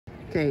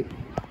Okay,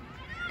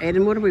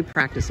 Aiden, what are we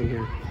practicing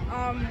here?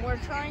 We're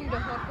trying to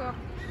hook up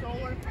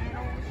solar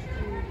panels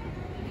to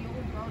the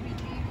old Barbie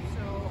Jeep,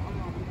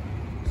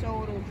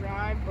 so it'll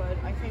drive. But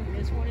I think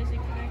this one isn't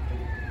connected.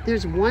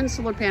 There's one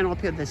solar panel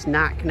up here that's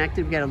not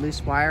connected. We got a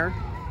loose wire,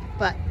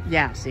 but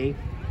yeah, see.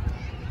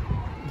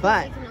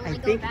 But I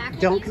think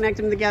don't connect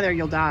them together,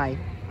 you'll die.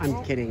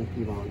 I'm kidding,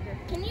 you won't.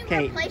 Can you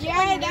Okay. replace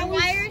the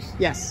wires?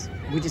 Yes,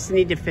 we just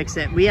need to fix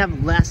it. We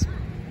have less.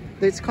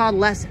 It's called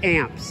less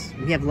amps.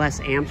 We have less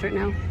amps right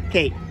now.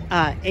 Okay,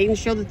 Aiden,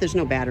 show that there's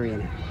no battery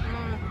in it.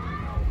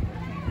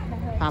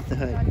 Pop the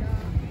hood.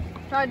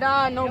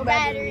 Ta-da, no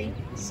battery.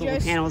 Solar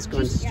panel's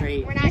going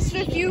straight. We're not Just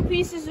a few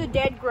pieces of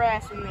dead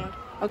grass in there.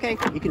 Okay,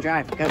 you can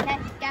drive. Go. Okay,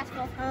 gas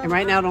go. And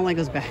right now it only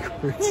goes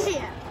backwards.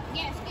 Yeah.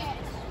 Yes, gas.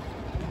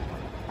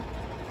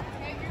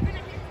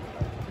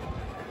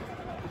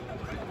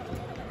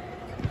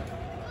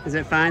 Is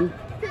it fun?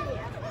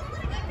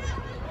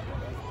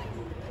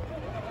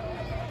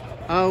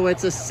 Oh,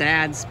 it's a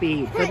sad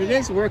speed, but it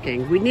is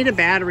working. We need a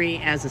battery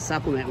as a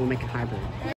supplement. We'll make it hybrid.